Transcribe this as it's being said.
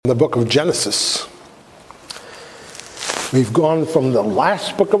the book of Genesis. We've gone from the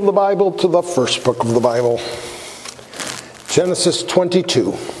last book of the Bible to the first book of the Bible. Genesis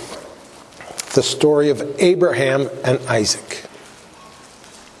 22, the story of Abraham and Isaac.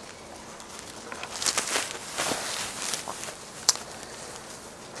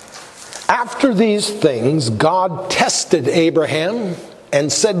 After these things, God tested Abraham and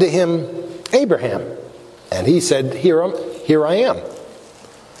said to him, Abraham. And he said, Here I am.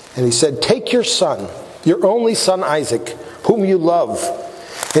 And he said, Take your son, your only son Isaac, whom you love,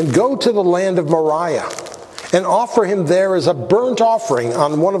 and go to the land of Moriah, and offer him there as a burnt offering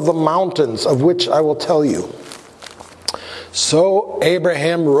on one of the mountains of which I will tell you. So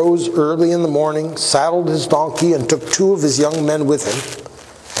Abraham rose early in the morning, saddled his donkey, and took 2 of his young men with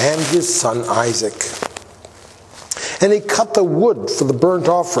him, and his son Isaac. And he cut the wood for the burnt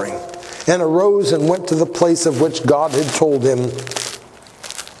offering, and arose and went to the place of which God had told him.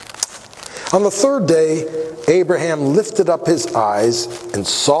 On the 3rd day, Abraham lifted up his eyes and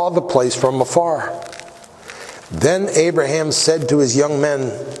saw the place from afar. Then Abraham said to his young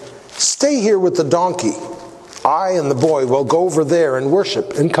men, Stay here with the donkey. I and the boy will go over there and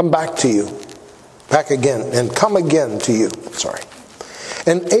worship and come back to you. Back again, and come again to you.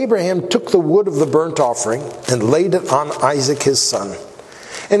 And Abraham took the wood of the burnt offering and laid it on Isaac his son.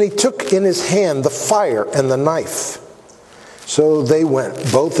 And he took in his hand the fire and the knife. So they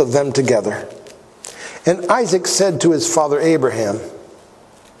went, both of them together. And Isaac said to his father Abraham,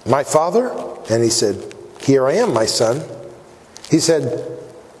 My father? And he said, Here I am, my son. He said,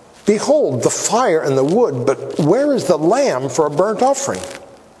 Behold, the fire and the wood, but where is the lamb for a burnt offering?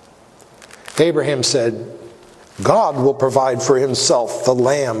 Abraham said, God will provide for himself the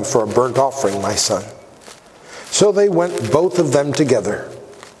lamb for a burnt offering, my son. So they went, both of them together.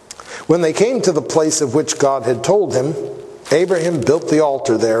 When they came to the place of which God had told him, Abraham built the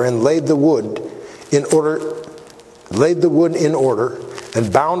altar there and laid the wood in order,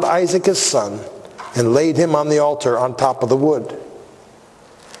 and bound Isaac his son, and laid him on the altar on top of the wood.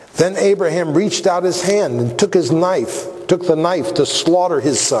 Then Abraham reached out his hand and took the knife to slaughter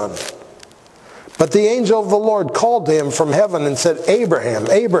his son. But the angel of the Lord called to him from heaven and said, Abraham,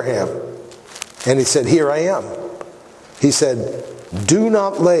 Abraham. And he said, Here I am. He said, Do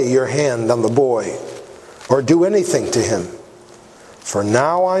not lay your hand on the boy, or do anything to him. For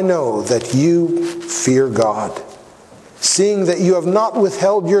now I know that you fear God, seeing that you have not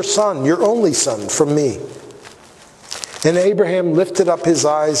withheld your son, your only son, from me. And Abraham lifted up his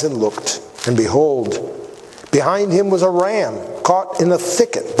eyes and looked, and behold, behind him was a ram caught in a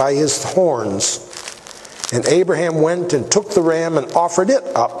thicket by his horns. And Abraham went and took the ram and offered it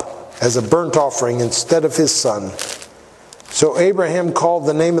up as a burnt offering instead of his son. So Abraham called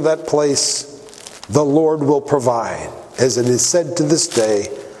the name of that place, The Lord Will Provide, as it is said to this day,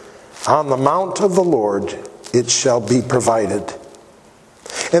 On the mount of the Lord it shall be provided.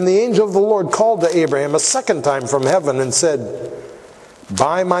 And the angel of the Lord called to Abraham a second time from heaven and said,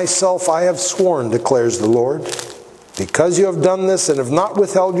 By myself I have sworn, declares the Lord, because you have done this and have not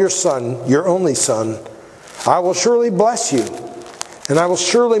withheld your son, your only son, I will surely bless you, and I will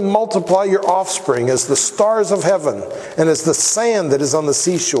surely multiply your offspring as the stars of heaven and as the sand that is on the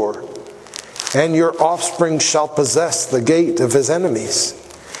seashore. And your offspring shall possess the gate of his enemies.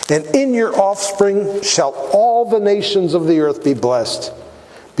 And in your offspring shall all the nations of the earth be blessed,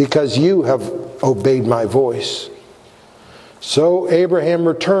 because you have obeyed my voice. So Abraham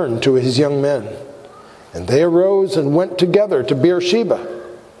returned to his young men, and they arose and went together to Beersheba.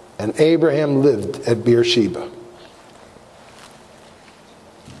 And Abraham lived at Beersheba.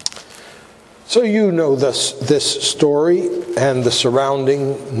 So you know this story and the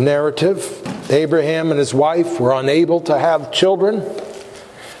surrounding narrative. Abraham and his wife were unable to have children.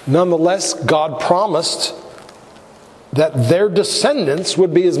 Nonetheless, God promised that their descendants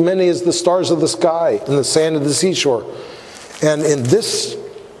would be as many as the stars of the sky and the sand of the seashore. And in this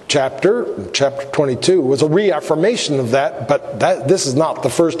chapter 22, was a reaffirmation of that, but this is not the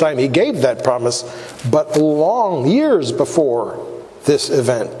first time he gave that promise, but long years before this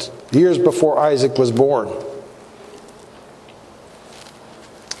event, years before Isaac was born.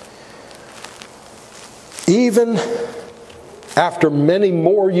 Even after many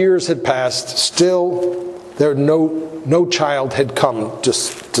more years had passed, still no child had come to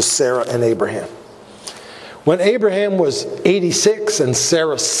Sarah and Abraham. When Abraham was 86 and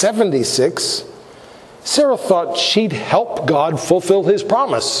Sarah 76, Sarah thought she'd help God fulfill his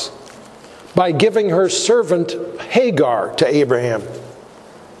promise by giving her servant Hagar to Abraham.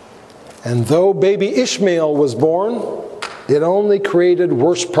 And though baby Ishmael was born, it only created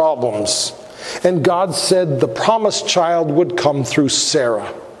worse problems. And God said the promised child would come through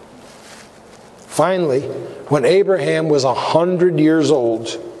Sarah. Finally, when Abraham was 100 years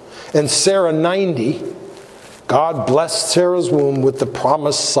old and Sarah 90, God blessed Sarah's womb with the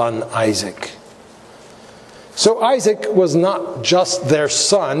promised son Isaac. So Isaac was not just their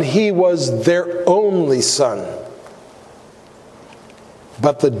son, he was their only son.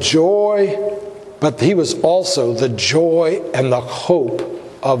 But he was also the joy and the hope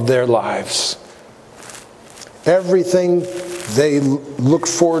of their lives. Everything they looked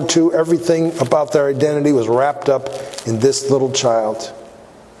forward to, everything about their identity was wrapped up in this little child.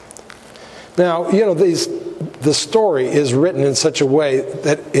 Now, the story is written in such a way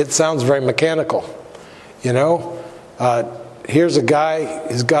that it sounds very mechanical. Here's a guy,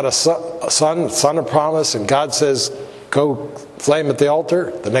 he's got a son of promise, and God says, go flame at the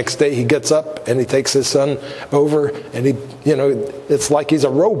altar. The next day he gets up and he takes his son over, and it's like he's a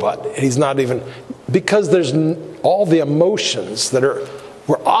robot. He's not even, because there's all the emotions that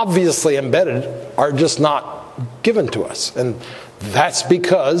were obviously embedded are just not given to us. And that's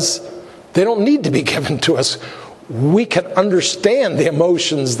because they don't need to be given to us. We can understand the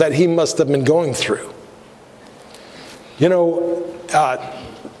emotions that he must have been going through.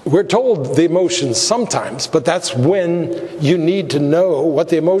 We're told the emotions sometimes, but that's when you need to know what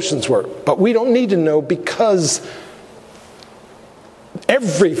the emotions were. But we don't need to know, because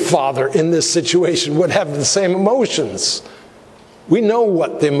every father in this situation would have the same emotions. We know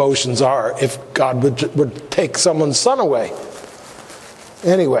what the emotions are if God would take someone's son away.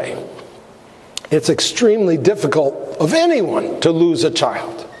 Anyway, it's extremely difficult of anyone to lose a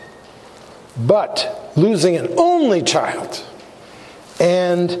child. But losing an only child,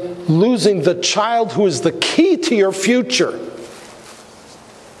 and losing the child who is the key to your future,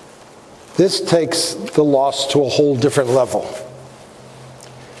 this takes the loss to a whole different level.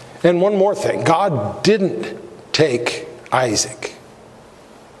 And one more thing, God didn't take Isaac.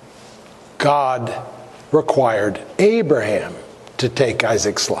 God required Abraham to take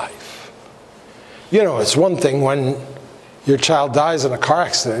Isaac's life. It's one thing when your child dies in a car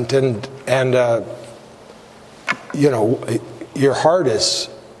accident and your heart is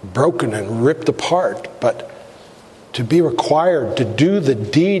broken and ripped apart, but to be required to do the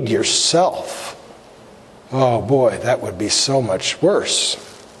deed yourself, oh boy, that would be so much worse.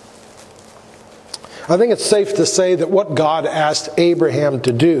 I think it's safe to say that what God asked Abraham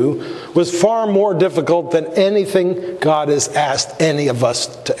to do was far more difficult than anything God has asked any of us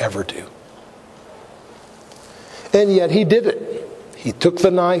to ever do. And yet he did it. He took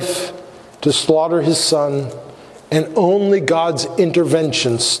the knife to slaughter his son, and only God's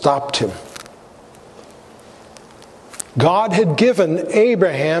intervention stopped him. God had given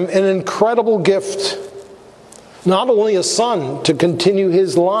Abraham an incredible gift. Not only a son to continue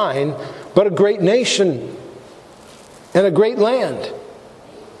his line, but a great nation and a great land.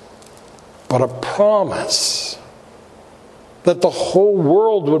 But a promise that the whole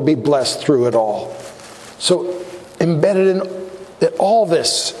world would be blessed through it all. So embedded in it, all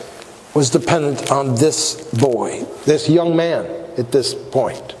this was dependent on this boy, this young man at this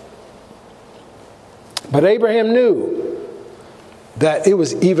point. But Abraham knew that it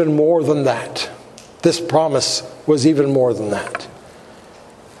was even more than that. This promise was even more than that.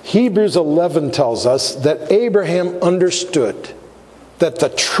 Hebrews 11 tells us that Abraham understood that the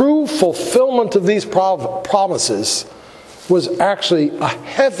true fulfillment of these promises was actually a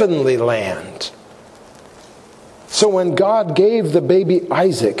heavenly land. So when God gave the baby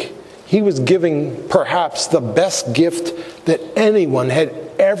Isaac, he was giving perhaps the best gift that anyone had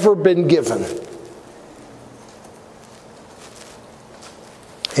ever been given.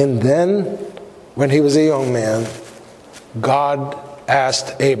 And then, when he was a young man, God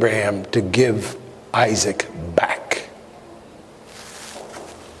asked Abraham to give Isaac back.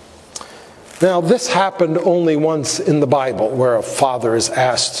 Now, this happened only once in the Bible, where a father is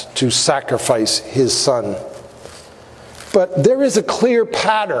asked to sacrifice his son. But there is a clear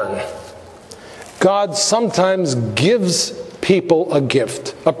pattern. God sometimes gives people a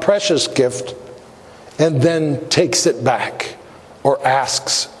gift, a precious gift, and then takes it back or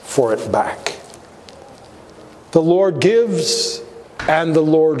asks for it back. The Lord gives and the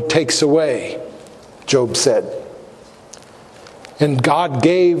Lord takes away, Job said. And God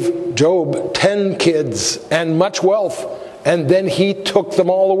gave Job 10 kids and much wealth, and then he took them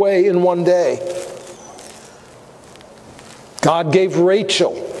all away in one day. God gave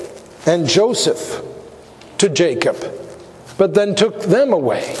Rachel and Joseph to Jacob, but then took them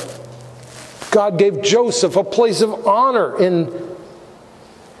away. God gave Joseph a place of honor in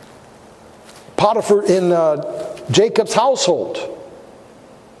Potiphar, in Jacob's household,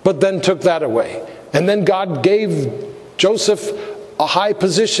 but then took that away. And then God gave Joseph a high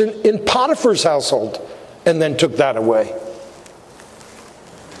position in Potiphar's household and then took that away.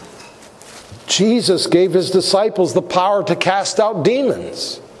 Jesus gave his disciples the power to cast out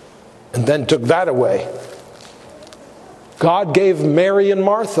demons and then took that away. God gave Mary and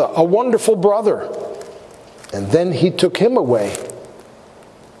Martha a wonderful brother, and then he took him away.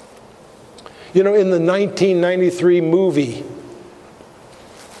 You know, in the 1993 movie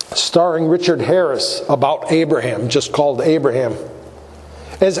starring Richard Harris about Abraham, just called Abraham,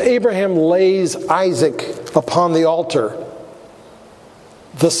 as Abraham lays Isaac upon the altar,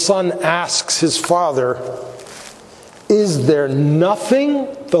 the son asks his father, "Is there nothing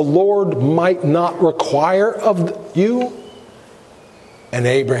the Lord might not require of you?" And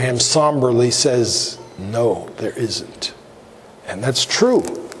Abraham somberly says, "No, there isn't." And that's true.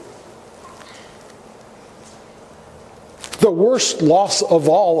 The worst loss of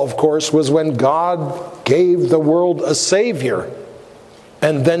all, of course, was when God gave the world a Savior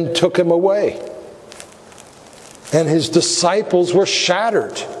and then took him away. And his disciples were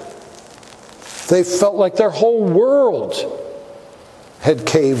shattered. They felt like their whole world had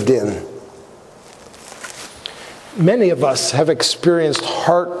caved in. Many of us have experienced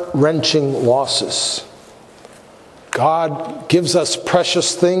heart-wrenching losses. God gives us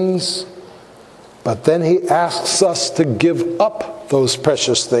precious things, but then he asks us to give up those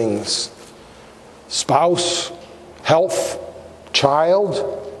precious things. Spouse, health, child,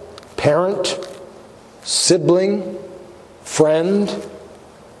 parent, sibling, friend,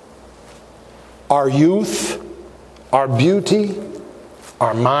 our youth, our beauty,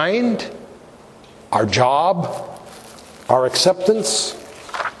 our mind, our job, our acceptance.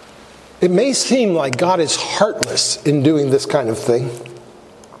 It may seem like God is heartless in doing this kind of thing,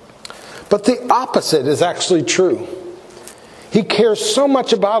 but the opposite is actually true. He cares so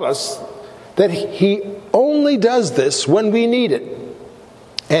much about us that he only does this when we need it.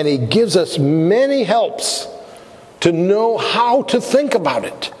 And he gives us many helps to know how to think about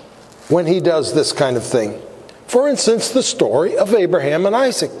it when he does this kind of thing. For instance, the story of Abraham and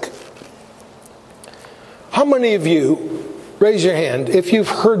Isaac. How many of you, raise your hand, if you've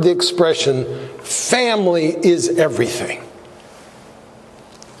heard the expression, family is everything?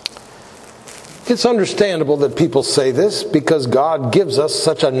 It's understandable that people say this because God gives us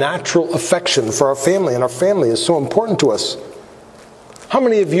such a natural affection for our family, and our family is so important to us. How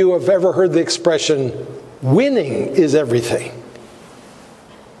many of you have ever heard the expression, winning is everything?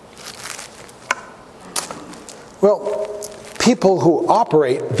 Well, people who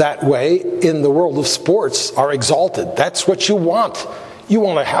operate that way in the world of sports are exalted. That's what you want. You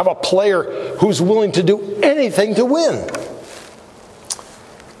want to have a player who's willing to do anything to win.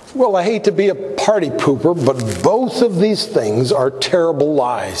 Well, I hate to be a party pooper, but both of these things are terrible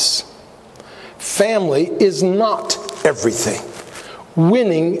lies. Family is not everything.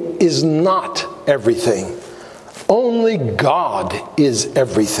 Winning is not everything. Only God is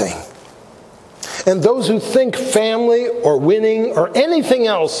everything. And those who think family or winning or anything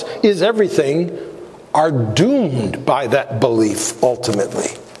else is everything are doomed by that belief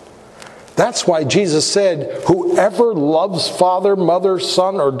ultimately. That's why Jesus said, "Whoever loves father, mother,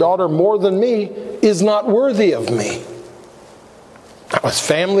 son, or daughter more than me is not worthy of me." Now, is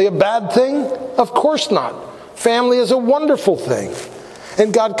family a bad thing? Of course not. Family is a wonderful thing.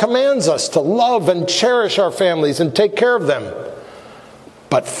 And God commands us to love and cherish our families and take care of them.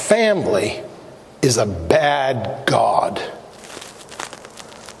 But family is a bad God.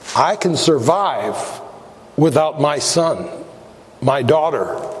 I can survive without my son, my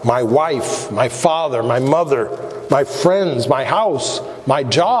daughter, my wife, my father, my mother, my friends, my house, my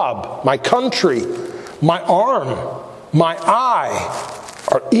job, my country, my arm, my eye,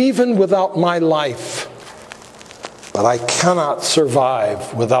 or even without my life. But I cannot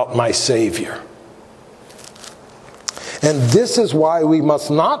survive without my Savior. And this is why we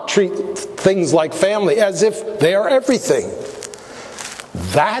must not treat things like family as if they are everything.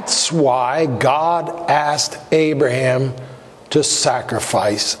 That's why God asked Abraham to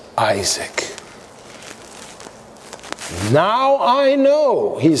sacrifice Isaac. "Now I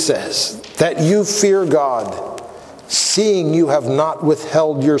know," he says, "that you fear God, seeing you have not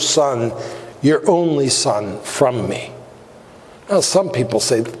withheld your son, your only son, from me." Now some people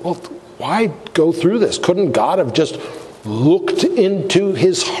say, well, why go through this? Couldn't God have just looked into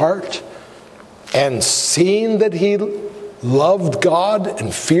his heart and seen that he loved God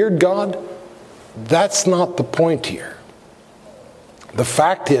and feared God? That's not the point here. The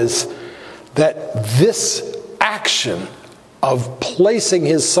fact is that this action of placing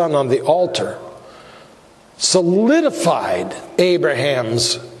his son on the altar solidified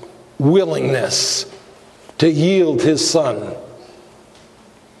Abraham's willingness to yield his son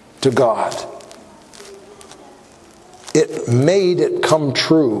to God. It made it come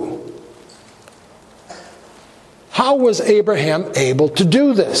true. How was Abraham able to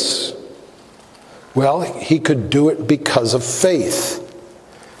do this? Well, he could do it because of faith.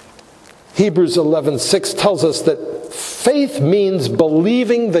 Hebrews 11:6 tells us that faith means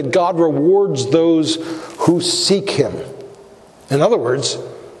believing that God rewards those who seek him. In other words,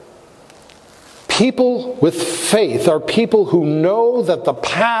 people with faith are people who know that the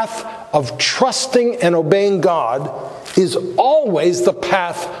path of trusting and obeying God is always the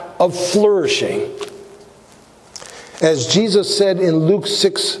path of flourishing. As Jesus said in Luke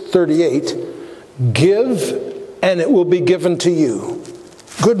 6:38, "Give, and it will be given to you.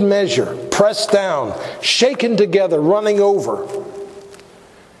 Good measure, pressed down, shaken together, running over."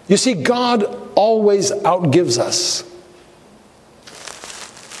 You see, God always outgives us.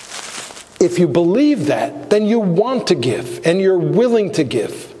 If you believe that, then you want to give, and you're willing to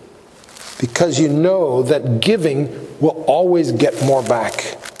give, because you know that giving will always get more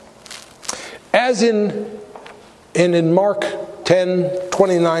back. As in Mark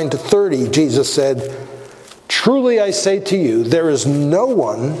 10:29-30, Jesus said, "Truly I say to you, there is no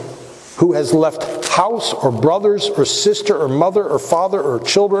one who has left house or brothers or sister or mother or father or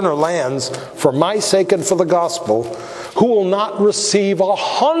children or lands for my sake and for the gospel, who will not receive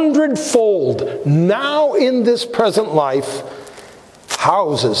 100-fold now in this present life,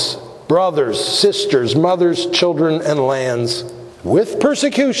 houses, brothers, sisters, mothers, children, and lands, with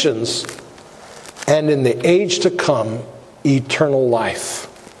persecutions, and in the age to come, eternal life."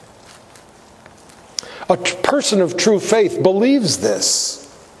 A person of true faith believes this,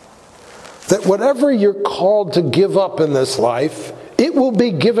 that whatever you're called to give up in this life, it will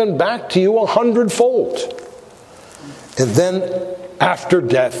be given back to you 100-fold. And then, after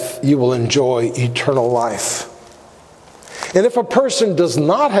death, you will enjoy eternal life. And if a person does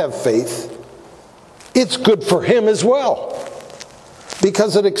not have faith, it's good for him as well,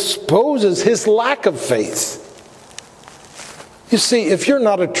 because it exposes his lack of faith. You see, if you're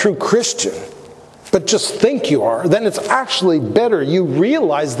not a true Christian, but just think you are, then it's actually better you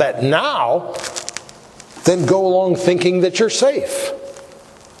realize that now than go along thinking that you're safe.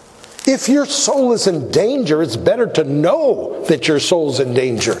 If your soul is in danger, it's better to know that your soul's in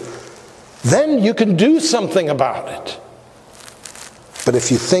danger. Then you can do something about it. But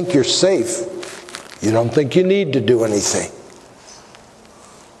if you think you're safe, you don't think you need to do anything.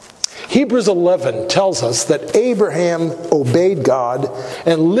 Hebrews 11 tells us that Abraham obeyed God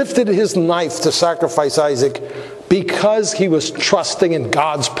and lifted his knife to sacrifice Isaac because he was trusting in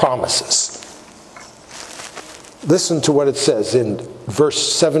God's promises. Listen to what it says in verse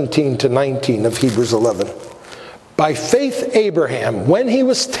 17-19 of Hebrews 11. "By faith Abraham, when he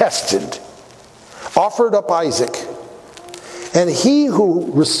was tested, offered up Isaac. And he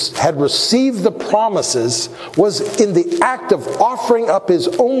who had received the promises was in the act of offering up his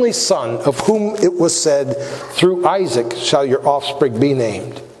only son, of whom it was said, 'Through Isaac shall your offspring be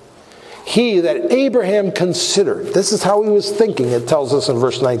named.' He that Abraham considered," this is how he was thinking, it tells us in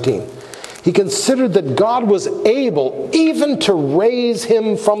verse 19. "He considered that God was able even to raise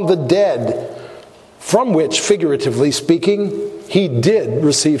him from the dead, from which, figuratively speaking, he did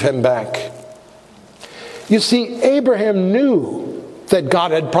receive him back." You see, Abraham knew that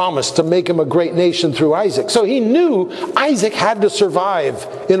God had promised to make him a great nation through Isaac. So he knew Isaac had to survive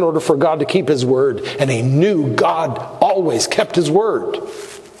in order for God to keep his word. And he knew God always kept his word.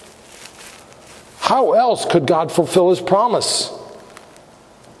 How else could God fulfill his promise?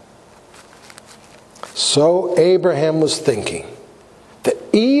 So Abraham was thinking that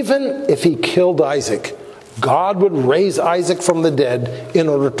even if he killed Isaac, God would raise Isaac from the dead in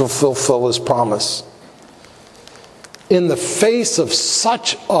order to fulfill his promise. In the face of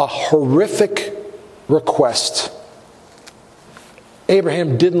such a horrific request,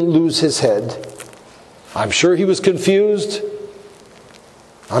 Abraham didn't lose his head. I'm sure he was confused.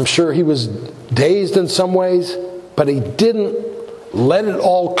 I'm sure he was dazed in some ways, but he didn't let it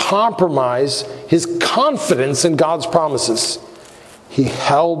all compromise his confidence in God's promises. He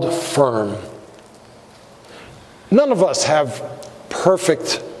held firm. None of us have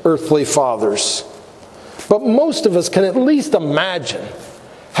perfect earthly fathers. But most of us can at least imagine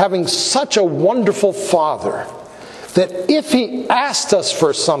having such a wonderful father that if he asked us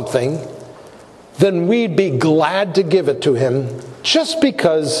for something, then we'd be glad to give it to him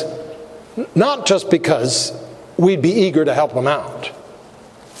not just because we'd be eager to help him out,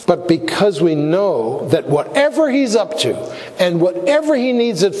 but because we know that whatever he's up to and whatever he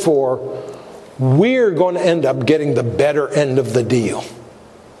needs it for, we're going to end up getting the better end of the deal.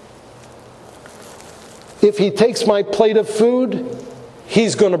 If he takes my plate of food,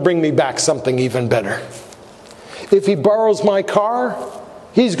 he's going to bring me back something even better. If he borrows my car,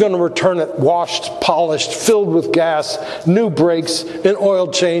 he's going to return it washed, polished, filled with gas, new brakes, an oil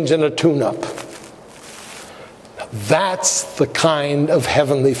change, and a tune-up. That's the kind of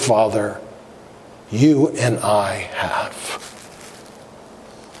Heavenly Father you and I have.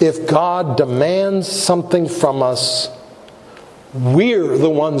 If God demands something from us, we're the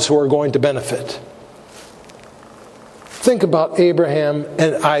ones who are going to benefit. Think about Abraham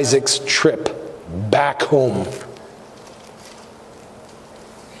and Isaac's trip back home.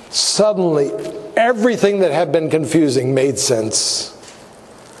 Suddenly, everything that had been confusing made sense.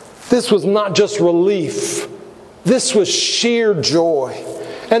 This was not just relief. This was sheer joy.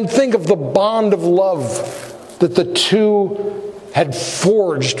 And think of the bond of love that the two had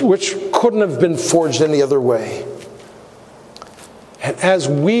forged, which couldn't have been forged any other way. And as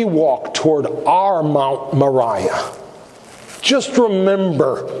we walk toward our Mount Moriah, just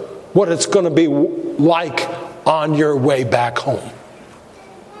remember what it's going to be like on your way back home.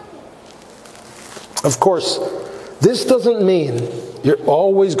 Of course, this doesn't mean you're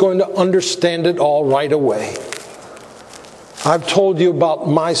always going to understand it all right away. I've told you about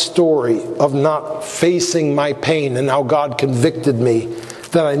my story of not facing my pain and how God convicted me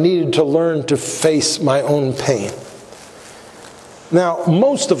that I needed to learn to face my own pain. Now,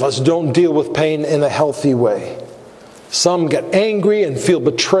 most of us don't deal with pain in a healthy way. Some get angry and feel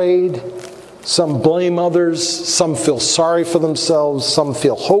betrayed. Some blame others. Some feel sorry for themselves. Some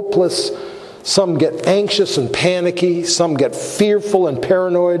feel hopeless. Some get anxious and panicky. Some get fearful and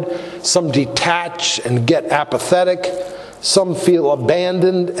paranoid. Some detach and get apathetic. Some feel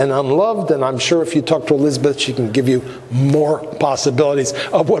abandoned and unloved. And I'm sure if you talk to Elizabeth, she can give you more possibilities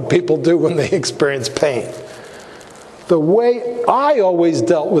of what people do when they experience pain. The way I always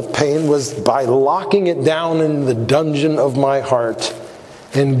dealt with pain was by locking it down in the dungeon of my heart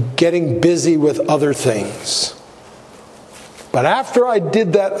and getting busy with other things. But after I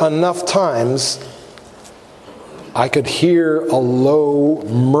did that enough times, I could hear a low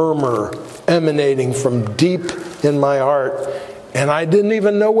murmur emanating from deep in my heart, and I didn't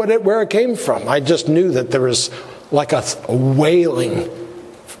even know where it came from. I just knew that there was like a wailing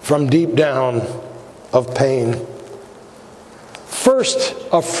from deep down of pain. First,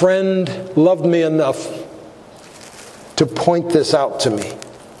 a friend loved me enough to point this out to me.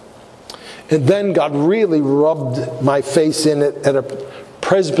 And then God really rubbed my face in it at a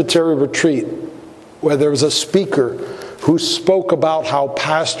Presbytery retreat where there was a speaker who spoke about how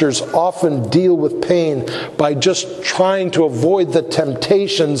pastors often deal with pain by just trying to avoid the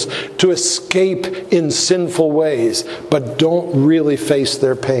temptations to escape in sinful ways, but don't really face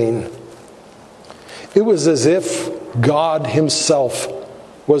their pain. It was as if God Himself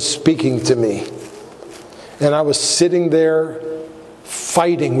was speaking to me. And I was sitting there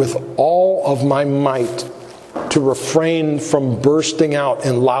fighting with all of my might to refrain from bursting out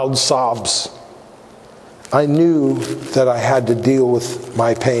in loud sobs. I knew that I had to deal with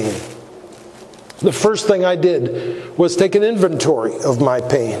my pain. The first thing I did was take an inventory of my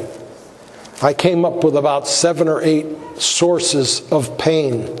pain. I came up with about 7 or 8 sources of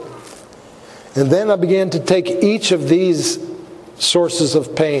pain. And then I began to take each of these sources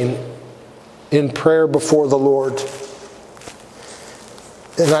of pain in prayer before the Lord.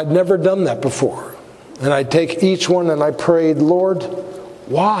 And I'd never done that before. And I'd take each one and I prayed, Lord,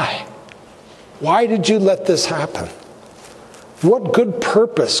 why? Why did you let this happen? What good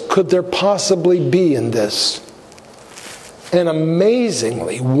purpose could there possibly be in this? And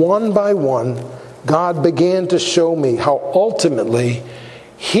amazingly, one by one, God began to show me how ultimately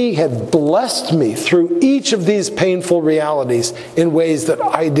He had blessed me through each of these painful realities in ways that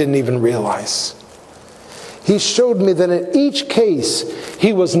I didn't even realize. He showed me that in each case,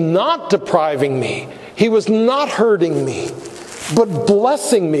 He was not depriving me. He was not hurting me, but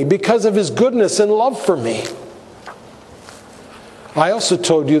blessing me because of His goodness and love for me. I also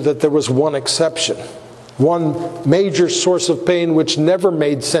told you that there was one exception, one major source of pain which never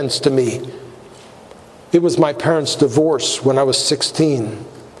made sense to me. It was my parents' divorce when I was 16,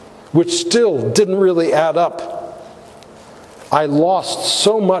 which still didn't really add up. I lost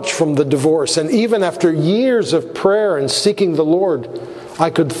so much from the divorce, and even after years of prayer and seeking the Lord, I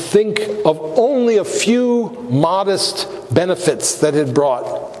could think of only a few modest benefits that it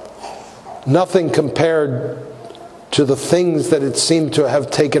brought. Nothing compared to the things that it seemed to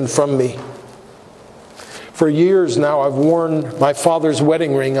have taken from me. For years now, I've worn my father's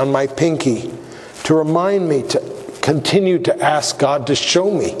wedding ring on my pinky to remind me to continue to ask God to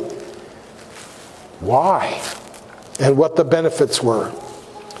show me why and what the benefits were.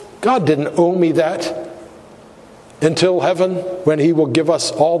 God didn't owe me that. until heaven when he will give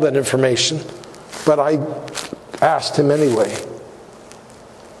us all that information. But I asked him anyway.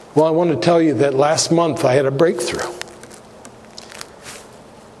 Well, I want to tell you that last month I had a breakthrough.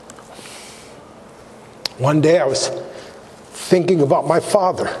 One day I was thinking about my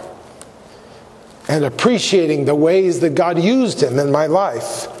father and appreciating the ways that God used him in my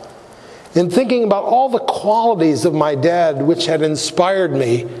life, and thinking about all the qualities of my dad which had inspired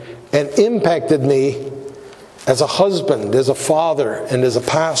me and impacted me as a husband, as a father, and as a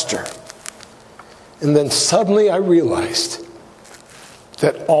pastor. And then suddenly I realized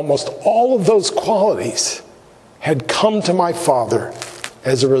that almost all of those qualities had come to my father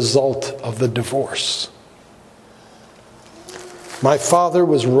as a result of the divorce. My father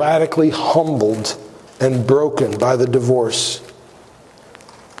was radically humbled and broken by the divorce.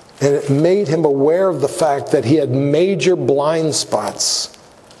 And it made him aware of the fact that he had major blind spots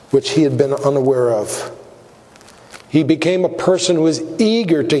which he had been unaware of. He became a person who was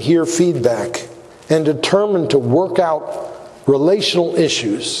eager to hear feedback and determined to work out relational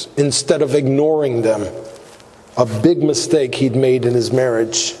issues instead of ignoring them, a big mistake he'd made in his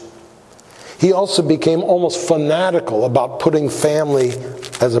marriage. He also became almost fanatical about putting family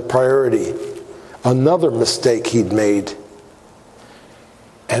as a priority, another mistake he'd made.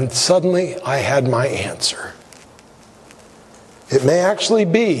 And suddenly I had my answer. It may actually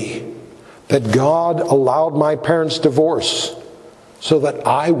be that God allowed my parents' divorce so that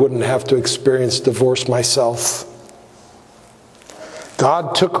I wouldn't have to experience divorce myself.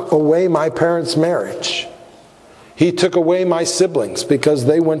 God took away my parents' marriage. He took away my siblings because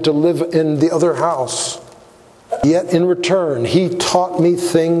they went to live in the other house. Yet in return, he taught me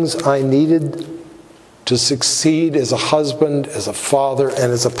things I needed to succeed as a husband, as a father,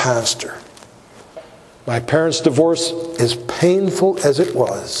 and as a pastor. My parents' divorce, as painful as it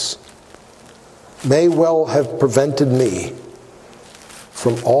was, may well have prevented me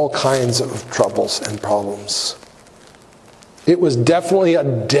from all kinds of troubles and problems. It was definitely a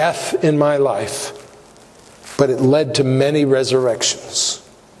death in my life, but it led to many resurrections.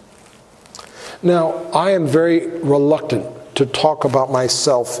 Now, I am very reluctant to talk about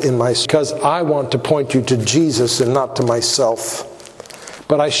myself because I want to point you to Jesus and not to myself.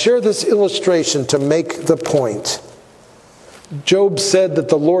 But I share this illustration to make the point. Job said that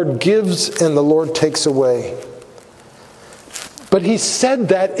the Lord gives and the Lord takes away. But he said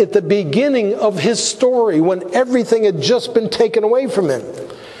that at the beginning of his story when everything had just been taken away from him.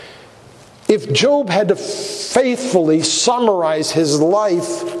 If Job had to faithfully summarize his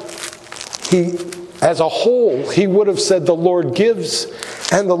life, as a whole, he would have said the Lord gives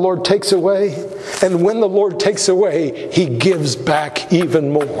and the Lord takes away. And when the Lord takes away, he gives back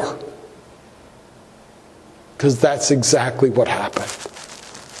even more. Because that's exactly what happened.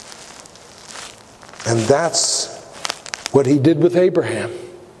 And that's what he did with Abraham.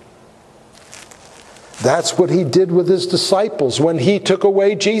 That's what he did with his disciples when he took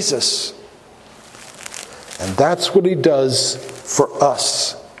away Jesus. And that's what he does for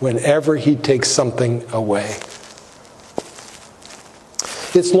us whenever he takes something away.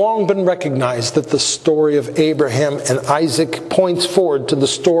 It's long been recognized that the story of Abraham and Isaac points forward to the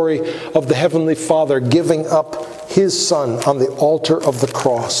story of the Heavenly Father giving up his son on the altar of the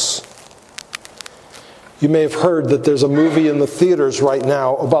cross. You may have heard that there's a movie in the theaters right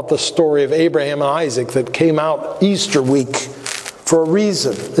now about the story of Abraham and Isaac that came out Easter week for a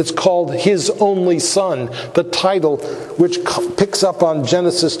reason. It's called His Only Son, the title which picks up on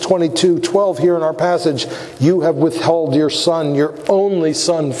Genesis 22:12 here in our passage. You have withheld your son, your only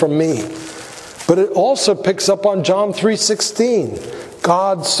son, from me. But it also picks up on John 3:16.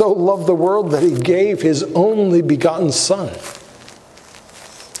 God so loved the world that he gave his only begotten son.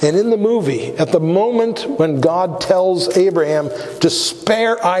 And in the movie, at the moment when God tells Abraham to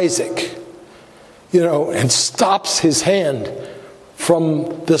spare Isaac, and stops his hand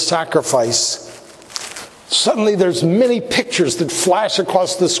from the sacrifice, suddenly there's many pictures that flash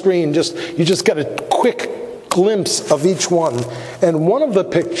across the screen. You just get a quick glimpse of each one. And one of the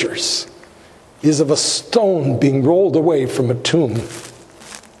pictures is of a stone being rolled away from a tomb.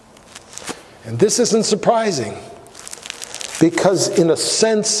 And this isn't surprising, because in a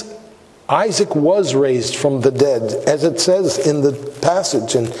sense, Isaac was raised from the dead, as it says in the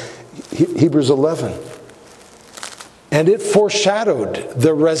passage in Hebrews 11. And it foreshadowed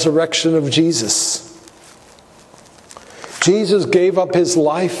the resurrection of Jesus. Jesus gave up his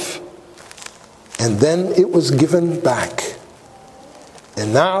life, and then it was given back.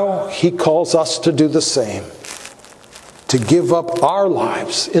 And now he calls us to do the same, to give up our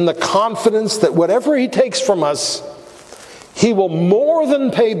lives in the confidence that whatever he takes from us, he will more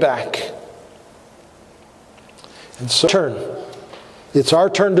than pay back. And so it's our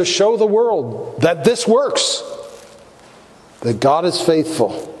turn to show the world that this works, that God is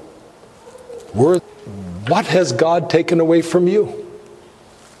faithful. What has God taken away from you?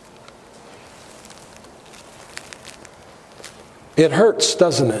 It hurts,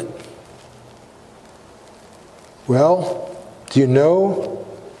 doesn't it? Well, do you know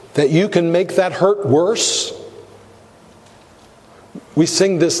that you can make that hurt worse? We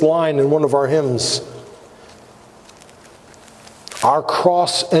sing this line in one of our hymns. Our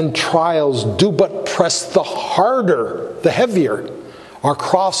cross and trials do but press the harder, the heavier. Our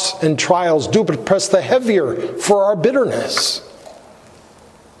cross and trials do but press the heavier for our bitterness.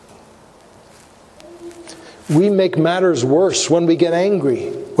 We make matters worse when we get angry,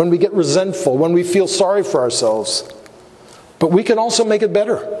 when we get resentful, when we feel sorry for ourselves. But we can also make it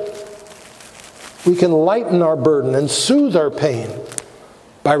better. We can lighten our burden and soothe our pain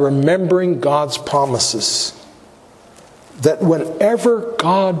by remembering God's promises. That whenever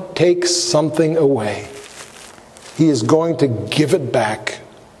God takes something away, He is going to give it back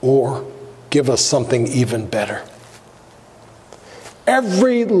or give us something even better.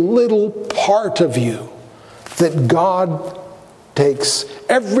 Every little part of you that God takes,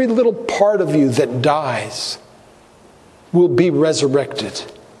 every little part of you that dies, will be resurrected.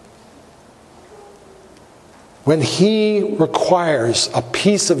 When He requires a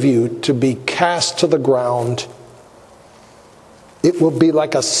piece of you to be cast to the ground, it will be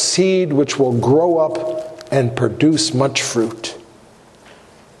like a seed which will grow up and produce much fruit.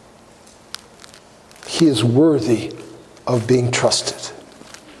 He is worthy of being trusted.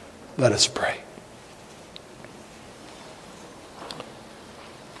 Let us pray.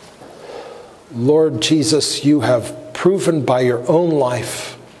 Lord Jesus, you have proven by your own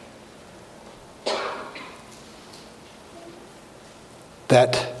life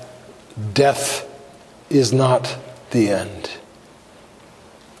that death is not the end.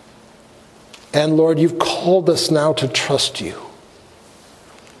 And Lord, you've called us now to trust you.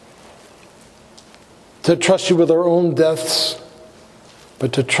 To trust you with our own deaths,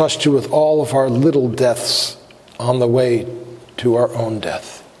 but to trust you with all of our little deaths on the way to our own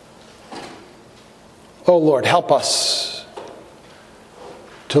death. Oh Lord, help us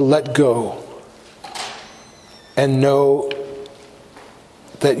to let go and know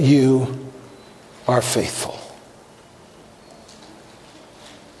that you are faithful.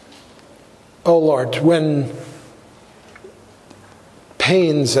 Oh Lord, when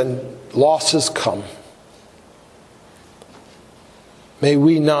pains and losses come, may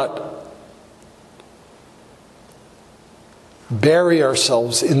we not bury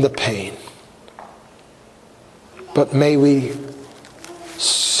ourselves in the pain, but may we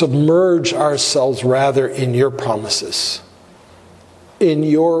submerge ourselves rather in your promises, in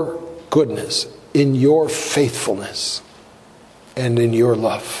your goodness, in your faithfulness, and in your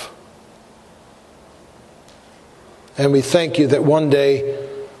love. And we thank you that one day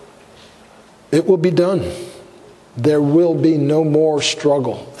it will be done. There will be no more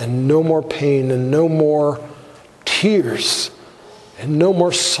struggle and no more pain and no more tears and no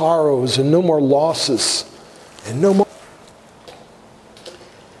more sorrows and no more losses and no more.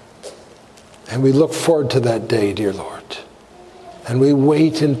 And we look forward to that day, dear Lord. And we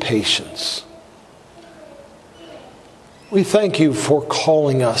wait in patience. We thank you for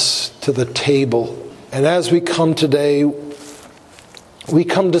calling us to the table. And as we come today, we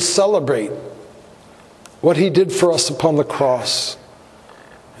come to celebrate what He did for us upon the cross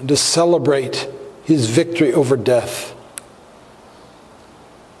and to celebrate His victory over death.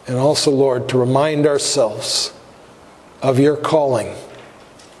 And also, Lord, to remind ourselves of your calling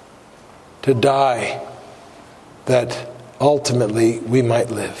to die that ultimately we might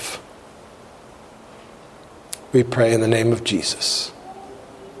live. We pray in the name of Jesus.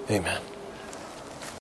 Amen.